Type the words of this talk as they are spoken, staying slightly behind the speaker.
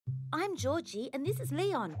I'm Georgie and this is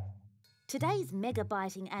Leon. Today's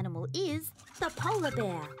mega-biting animal is the polar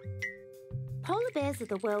bear. Polar bears are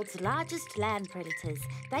the world's largest land predators.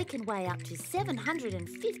 They can weigh up to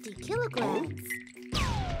 750 kilograms.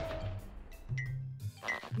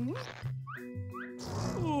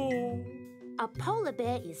 A polar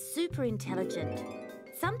bear is super intelligent.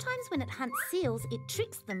 Sometimes when it hunts seals, it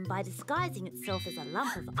tricks them by disguising itself as a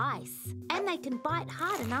lump of ice. And they can bite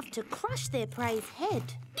hard enough to crush their prey's head.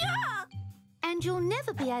 And you'll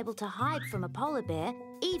never be able to hide from a polar bear,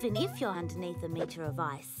 even if you're underneath a metre of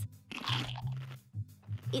ice.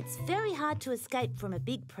 It's very hard to escape from a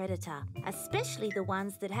big predator, especially the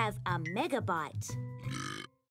ones that have a mega bite.